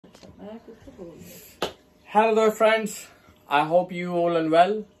Hello there friends, I hope you all are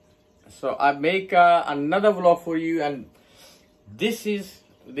well. So I make another vlog for you, and this is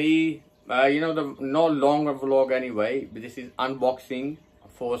the the no longer vlog anyway, but this is unboxing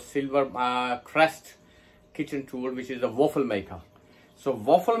for silver crest kitchen tool, which is a waffle maker. So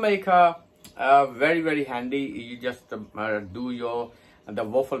waffle maker, very handy. You just do the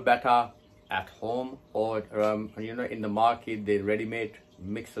waffle batter at home, or in the market they ready-made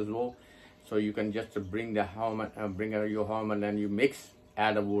mix as well. So you can just bring the home, bring your home, and then you mix,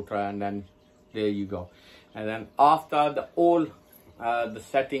 add the water, and then there you go. And then after all the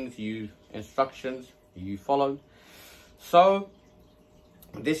settings, instructions you follow. So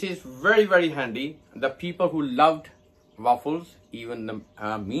this is very handy. The people who loved waffles, even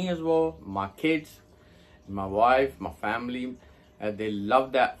me as well, my kids, my wife, my family, they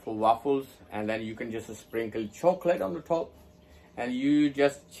love that for waffles. And then you can just sprinkle chocolate on the top, and you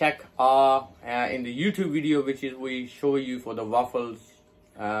just check in the YouTube video, which is we show you for the waffles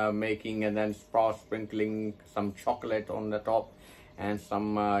making, and then sprinkling some chocolate on the top and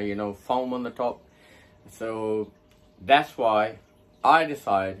some foam on the top. So that's why I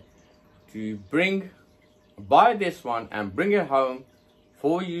decide to buy this one and bring it home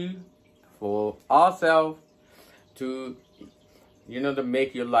for you, for ourselves, to to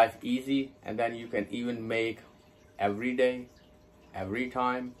make your life easy. And then you can even make every day, every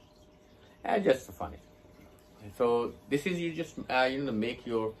time, and just funny. So this is, you just make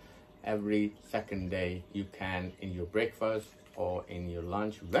your every second day you can, in your breakfast or in your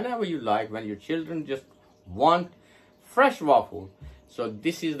lunch, whenever you like, when your children just want fresh waffle. So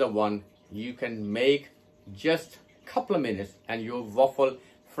this is the one you can make just a couple of minutes, and your waffle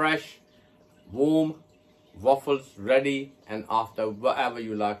fresh, warm waffles ready. And after, whatever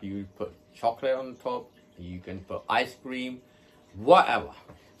you like, you put chocolate on the top, you can put ice cream, whatever.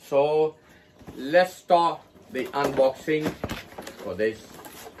 So let's start the unboxing for this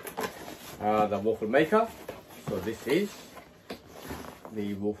the waffle maker. So this is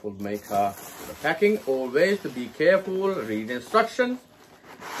the waffle maker, the packing. Always to be careful, read instructions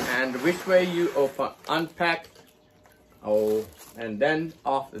and which way you unpack. And then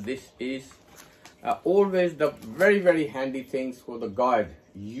after this is always the very handy things for the guide,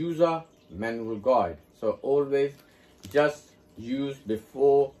 user manual guide. So always just use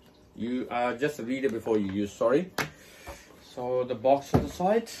before you just read it before you use. Sorry. So the box on the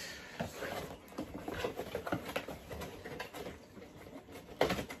side.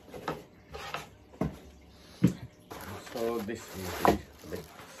 So this is the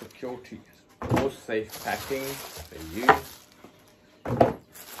security, most safe packing they use.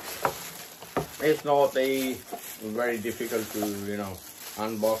 It's not very difficult to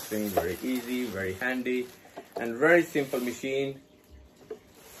unboxing. Very easy, very handy, and very simple machine.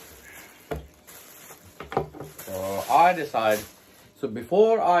 So I decide, so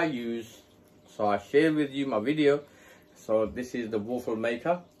before I use, so I share with you my video. So this is the waffle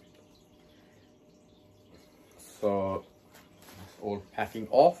maker. So it's all packing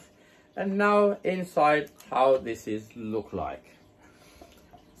off, and now inside how this is look like.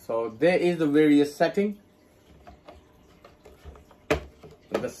 So there is the various setting.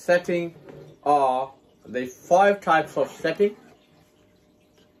 The setting are the 5 types of setting.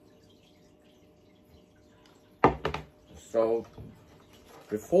 So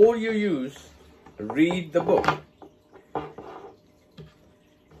before you use, read the book.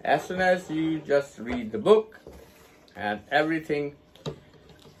 As soon as you just read the book and everything,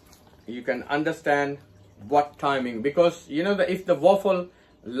 you can understand what timing, because that if the waffle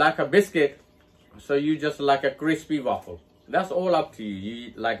like a biscuit, so you just like a crispy waffle, that's all up to you.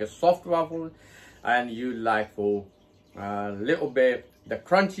 You like a soft waffle, and you like for a little bit the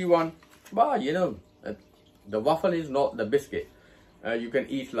crunchy one, but the waffle is not the biscuit. You can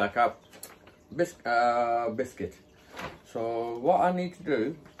eat like a biscuit. So what I need to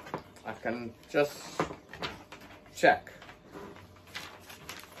do, I can just check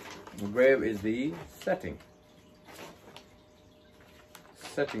where is the setting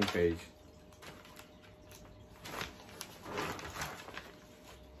page.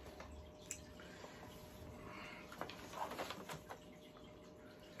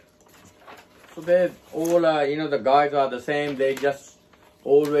 So they all the guides are the same. They just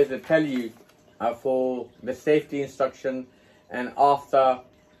always tell you for the safety instruction, and after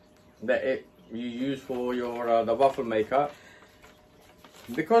that you use for your the waffle maker.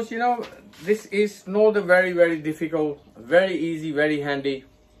 Because this is not a very difficult, very easy, very handy.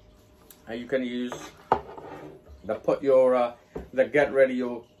 You can use the get ready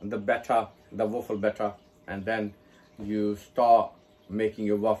the batter, the waffle batter, and then you start making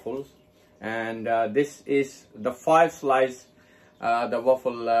your waffles. And this is the 5 slice the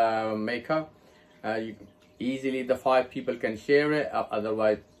waffle maker. Easily the 5 people can share it,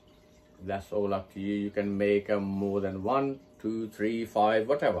 otherwise that's all up to you. You can make more than 1, 2, 3, 5,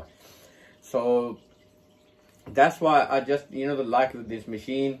 whatever. So that's why I just like this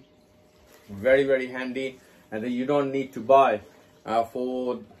machine. Very handy, and then you don't need to buy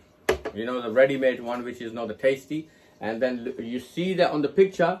for the ready-made one, which is not the tasty. And then you see that on the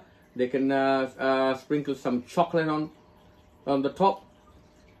picture they can sprinkle some chocolate on the top,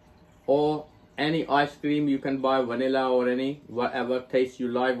 or any ice cream you can buy, vanilla or any whatever taste you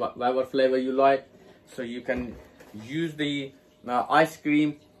like, whatever flavor you like. So you can use the ice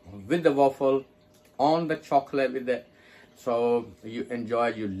cream with the waffle on the chocolate with it, so you enjoy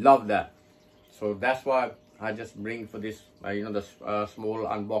it, you love that. So that's why I just bring for this the small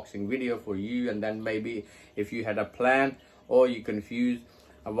unboxing video for you. And then maybe if you had a plan or you confused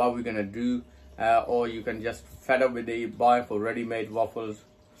what we're gonna do, or you can just fed up with the buy for ready-made waffles,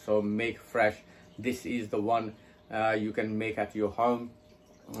 so make fresh, this is the one you can make at your home,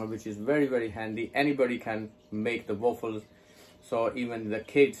 which is very handy. Anybody can make the waffles, so even the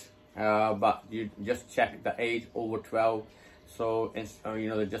kids, but you just check the age over 12. So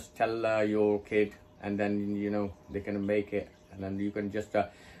just tell your kid, and then they can make it. And then you can just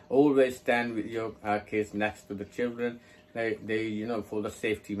always stand with your kids next to the children. They for the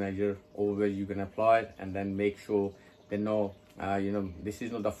safety measure, always you can apply it, and then make sure they know this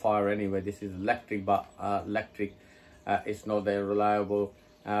is not the fire anyway, this is electric, but electric it's not that reliable.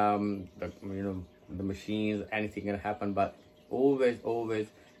 The machines, anything can happen, but always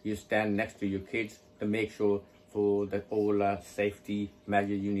you stand next to your kids to make sure for the all safety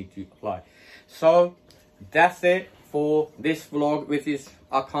measure you need to apply. So that's it for this vlog, which is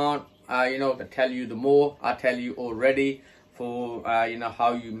I can't to tell you the more. I tell you already for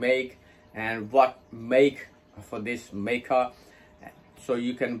how you make and what make for this maker. So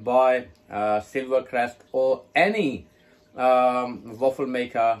you can buy Silvercrest or any waffle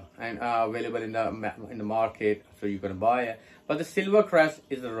maker and available in the market, so you can buy it. But the Silvercrest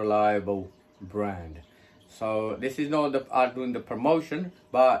is a reliable brand. So this is not doing the promotion,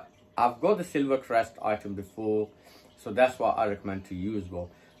 but I've got the Silvercrest item before, so that's what I recommend to you as well.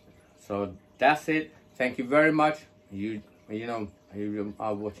 So that's it. Thank you very much. You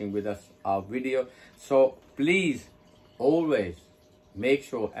are watching with us our video. So please always make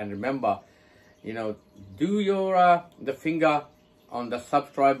sure and remember, do your the finger on the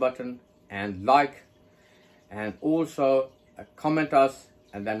subscribe button and like, and also comment us,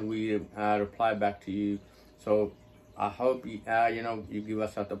 and then we reply back to you. So I hope you give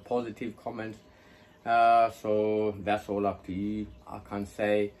us the positive comments. So that's all up to you. I can't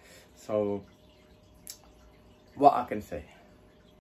say. So what I can say.